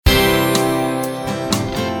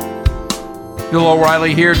Bill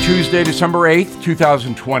O'Reilly here, Tuesday, December 8th,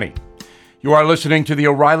 2020. You are listening to the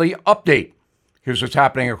O'Reilly Update. Here's what's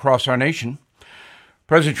happening across our nation.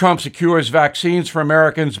 President Trump secures vaccines for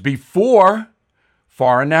Americans before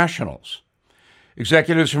foreign nationals.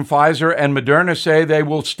 Executives from Pfizer and Moderna say they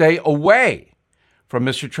will stay away from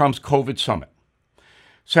Mr. Trump's COVID summit.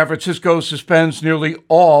 San Francisco suspends nearly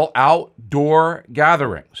all outdoor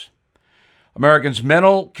gatherings. Americans'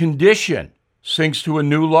 mental condition sinks to a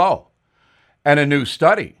new low. And a new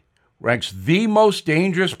study ranks the most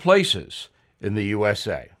dangerous places in the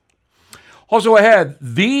USA. Also ahead,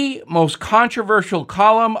 the most controversial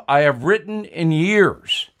column I have written in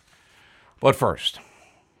years. But first,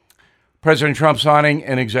 President Trump signing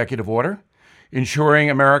an executive order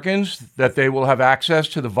ensuring Americans that they will have access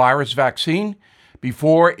to the virus vaccine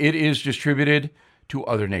before it is distributed to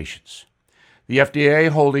other nations. The FDA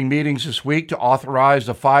holding meetings this week to authorize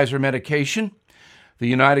the Pfizer medication. The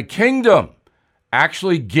United Kingdom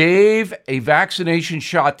actually gave a vaccination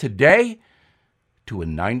shot today to a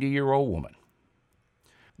 90-year-old woman.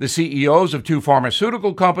 The CEOs of two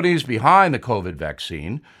pharmaceutical companies behind the COVID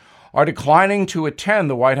vaccine are declining to attend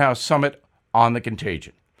the White House summit on the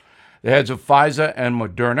contagion. The heads of Pfizer and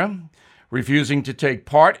Moderna refusing to take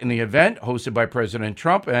part in the event hosted by President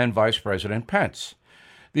Trump and Vice President Pence.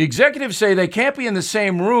 The executives say they can't be in the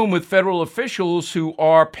same room with federal officials who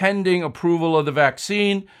are pending approval of the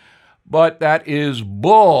vaccine, but that is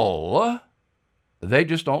bull. They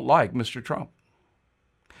just don't like Mr. Trump.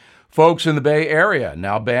 Folks in the Bay Area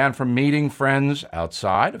now banned from meeting friends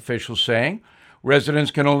outside, officials saying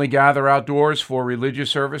residents can only gather outdoors for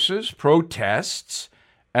religious services, protests,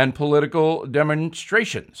 and political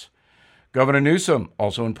demonstrations. Governor Newsom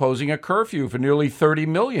also imposing a curfew for nearly 30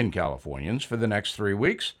 million Californians for the next 3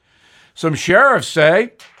 weeks. Some sheriffs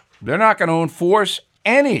say they're not going to enforce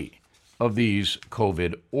any of these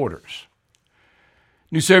COVID orders.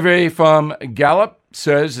 New survey from Gallup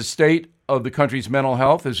says the state of the country's mental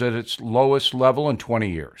health is at its lowest level in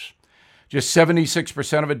 20 years. Just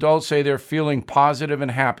 76% of adults say they're feeling positive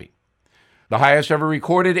and happy. The highest ever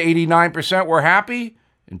recorded, 89% were happy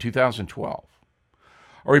in 2012.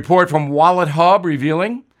 A report from Wallet Hub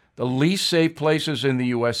revealing the least safe places in the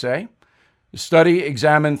USA. The study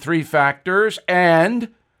examined 3 factors, and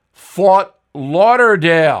Fort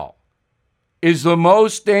Lauderdale is the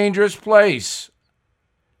most dangerous place.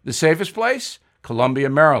 The safest place? Columbia,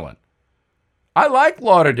 Maryland. I like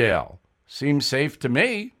Lauderdale. Seems safe to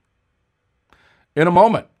me. In a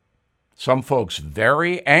moment, some folks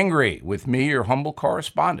very angry with me, your humble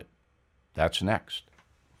correspondent. That's next.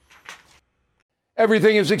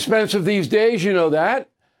 Everything is expensive these days, you know that.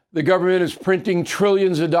 The government is printing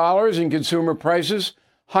trillions of dollars and consumer prices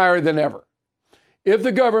higher than ever. If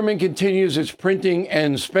the government continues its printing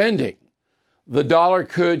and spending, the dollar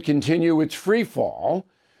could continue its free fall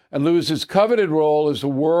and lose its coveted role as the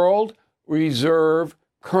world reserve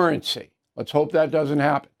currency. Let's hope that doesn't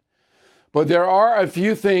happen. But there are a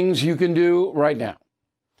few things you can do right now.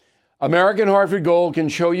 American Hartford Gold can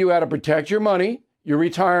show you how to protect your money, your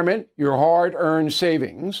retirement, your hard-earned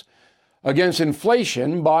savings against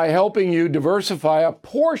inflation by helping you diversify a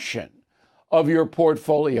portion of your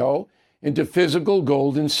portfolio into physical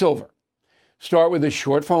gold and silver. Start with a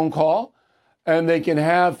short phone call, and they can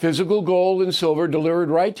have physical gold and silver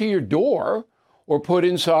delivered right to your door or put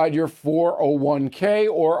inside your 401k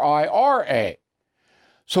or IRA.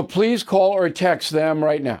 So please call or text them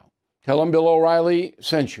right now. Tell them Bill O'Reilly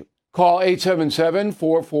sent you. Call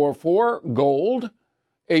 877-444-GOLD,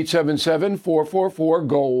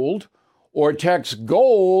 877-444-GOLD, or text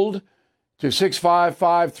GOLD to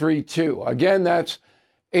 65532. Again, that's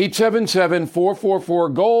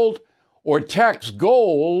 877-444-GOLD, or text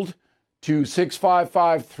GOLD to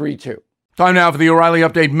 65532. Time now for the O'Reilly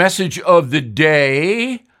Update message of the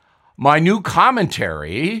day. My new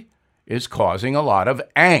commentary is causing a lot of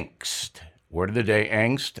angst. Word of the day,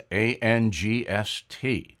 angst,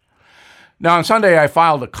 A-N-G-S-T. Now, on Sunday, I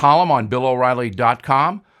filed a column on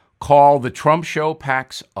BillO'Reilly.com called The Trump Show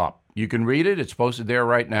Packs Up. You can read it. It's posted there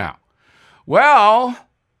right now. Well,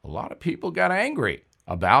 a lot of people got angry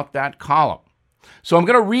about that column. So I'm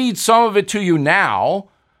going to read some of it to you now,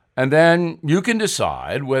 and then you can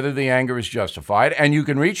decide whether the anger is justified, and you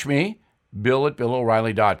can reach me, Bill at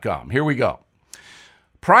BillO'Reilly.com. Here we go.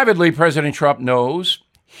 Privately, President Trump knows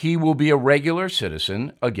he will be a regular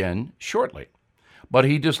citizen again shortly, but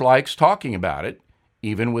he dislikes talking about it,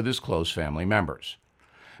 even with his close family members.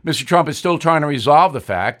 Mr. Trump is still trying to resolve the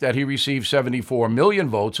fact that he received 74 million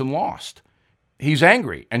votes and lost. He's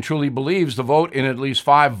angry and truly believes the vote in at least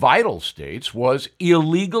 5 vital states was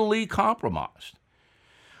illegally compromised.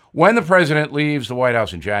 When the president leaves the White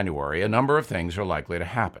House in January, a number of things are likely to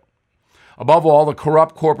happen. Above all, the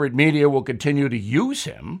corrupt corporate media will continue to use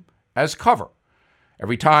him as cover.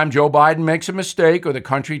 Every time Joe Biden makes a mistake or the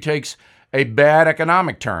country takes a bad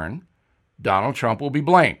economic turn, Donald Trump will be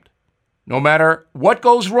blamed. No matter what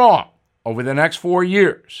goes wrong over the next 4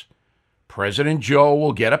 years, President Joe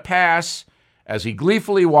will get a pass as he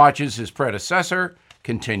gleefully watches his predecessor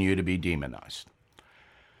continue to be demonized.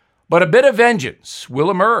 But a bit of vengeance will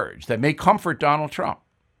emerge that may comfort Donald Trump.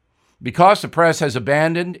 Because the press has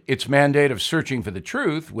abandoned its mandate of searching for the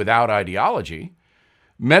truth without ideology,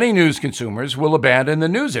 many news consumers will abandon the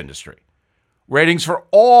news industry. Ratings for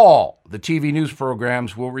all the TV news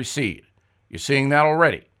programs will recede. You're seeing that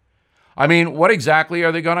already. I mean, what exactly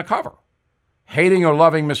are they going to cover? Hating or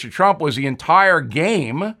loving Mr. Trump was the entire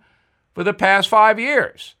game for the past 5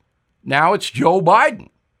 years. Now it's Joe Biden.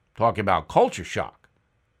 Talking about culture shock.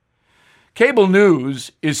 Cable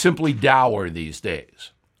news is simply dour these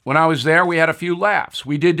days. When I was there, we had a few laughs.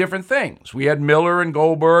 We did different things. We had Miller and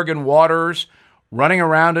Goldberg and Waters running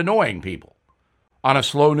around annoying people. On a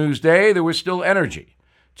slow news day, there was still energy.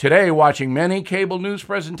 Today, watching many cable news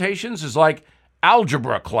presentations is like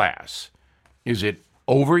algebra class. Is it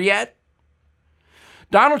over yet?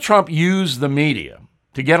 Donald Trump used the media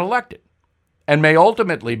to get elected and may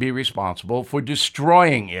ultimately be responsible for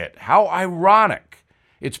destroying it. How ironic.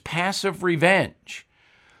 It's passive revenge.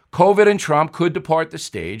 COVID and Trump could depart the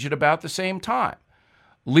stage at about the same time.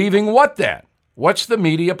 Leaving what then? What's the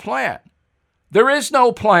media plan? There is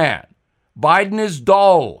no plan. Biden is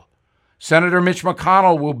dull. Senator Mitch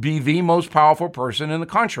McConnell will be the most powerful person in the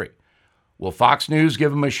country. Will Fox News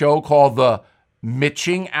give him a show called the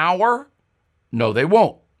Mitching Hour? No, they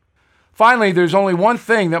won't. Finally, there's only one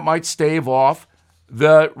thing that might stave off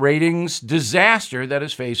the ratings disaster that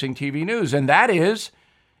is facing TV news, and that is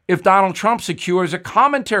if Donald Trump secures a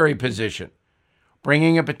commentary position,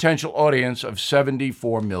 bringing a potential audience of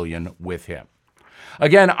 74 million with him.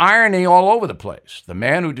 Again, irony all over the place. The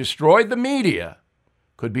man who destroyed the media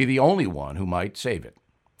could be the only one who might save it.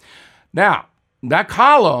 Now, that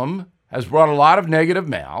column has brought a lot of negative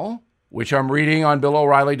mail, which I'm reading on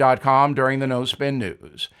BillO'Reilly.com during the No Spin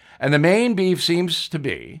News. And the main beef seems to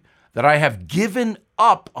be that I have given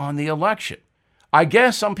up on the election. I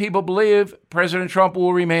guess some people believe President Trump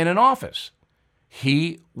will remain in office.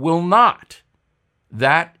 He will not.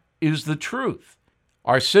 That is the truth.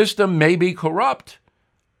 Our system may be corrupt,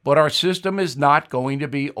 but our system is not going to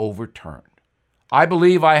be overturned. I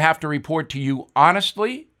believe I have to report to you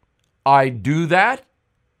honestly. I do that,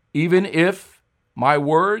 even if my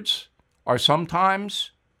words are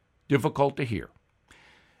sometimes difficult to hear.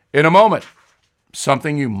 In a moment,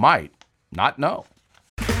 something you might not know.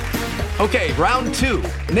 Okay, round two.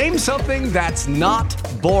 Name something that's not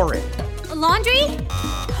boring. A laundry?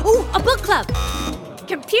 Ooh, a book club.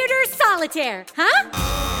 Computer solitaire, huh?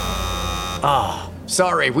 Ah,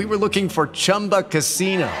 sorry, we were looking for Chumba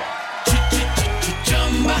Casino.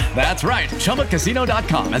 That's right,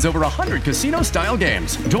 ChumbaCasino.com has over 100 casino-style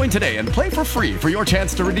games. Join today and play for free for your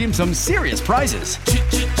chance to redeem some serious prizes.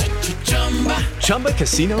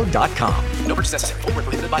 ChumbaCasino.com. No purchase necessary. Void where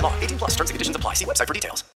prohibited by law. 18+ terms and conditions apply. See website for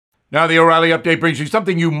details. Now, the O'Reilly Update brings you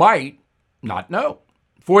something you might not know.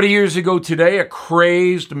 40 years ago today, a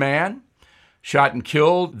crazed man shot and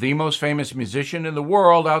killed the most famous musician in the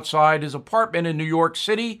world outside his apartment in New York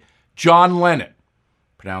City, John Lennon,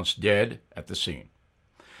 pronounced dead at the scene.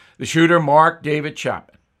 The shooter, Mark David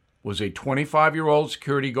Chapman, was a 25-year-old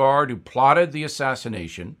security guard who plotted the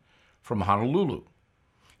assassination from Honolulu.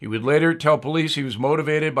 He would later tell police he was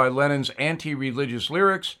motivated by Lennon's anti-religious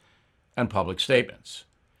lyrics and public statements.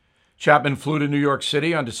 Chapman flew to New York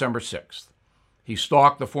City on December 6th. He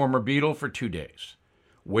stalked the former Beatle for 2 days,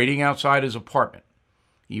 waiting outside his apartment.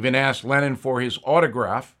 He even asked Lennon for his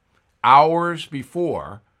autograph hours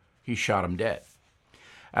before he shot him dead.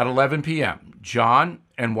 At 11 p.m., John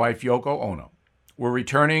and wife Yoko Ono were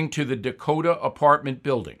returning to the Dakota apartment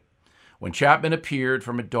building when Chapman appeared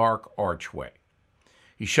from a dark archway.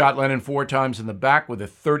 He shot Lennon 4 times in the back with a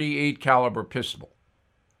 .38 caliber pistol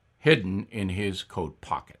hidden in his coat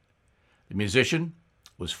pocket. The musician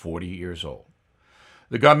was 40 years old.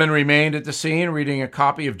 The gunman remained at the scene reading a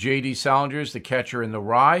copy of J.D. Salinger's The Catcher in the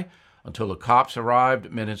Rye until the cops arrived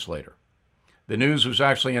minutes later. The news was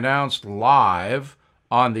actually announced live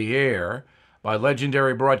on the air by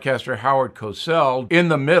legendary broadcaster Howard Cosell in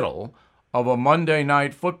the middle of a Monday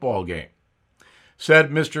night football game. Said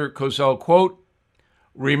Mr. Cosell, quote,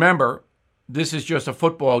 "Remember, this is just a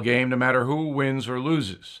football game no matter who wins or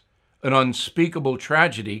loses. An unspeakable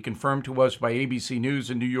tragedy confirmed to us by ABC News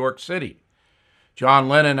in New York City. John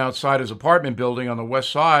Lennon, outside his apartment building on the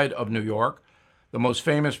west side of New York, the most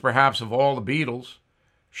famous perhaps of all the Beatles,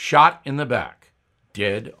 shot in the back,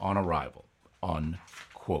 dead on arrival,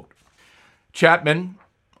 unquote. Chapman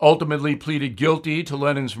ultimately pleaded guilty to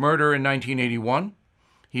Lennon's murder in 1981.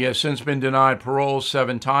 He has since been denied parole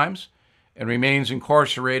 7 times and remains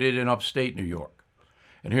incarcerated in upstate New York.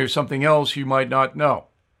 And here's something else you might not know.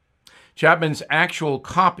 Chapman's actual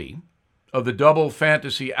copy of the Double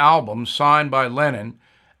Fantasy album signed by Lennon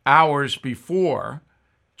hours before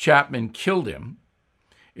Chapman killed him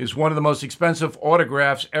is one of the most expensive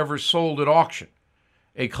autographs ever sold at auction.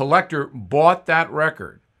 A collector bought that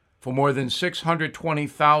record for more than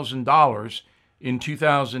 $620,000 in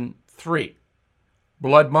 2003.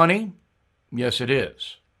 Blood money? Yes, it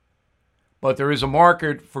is. But there is a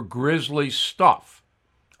market for grisly stuff.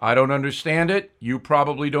 I don't understand it. You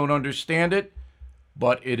probably don't understand it,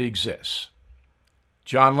 but it exists.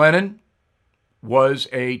 John Lennon was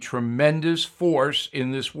a tremendous force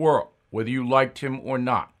in this world, whether you liked him or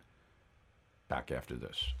not. Back after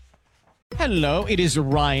this. Hello, it is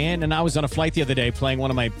Ryan, and I was on a flight the other day playing one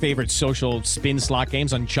of my favorite social spin slot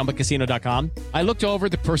games on ChumbaCasino.com. I looked over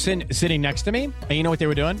at the person sitting next to me, and you know what they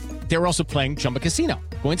were doing? They were also playing Chumba Casino.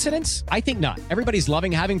 Coincidence? I think not. Everybody's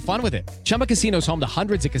loving having fun with it. Chumba Casino is home to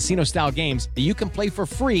hundreds of casino-style games that you can play for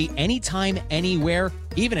free anytime, anywhere,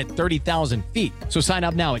 even at 30,000 feet. So sign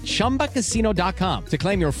up now at ChumbaCasino.com to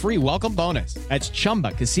claim your free welcome bonus. That's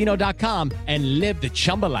ChumbaCasino.com and live the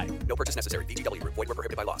Chumba life. No purchase necessary. VGW. Void where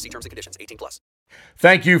prohibited by law. See terms and conditions. 18+.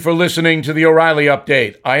 Thank you for listening to the O'Reilly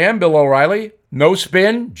Update. I am Bill O'Reilly. No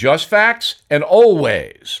spin, just facts, and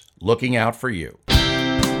always looking out for you.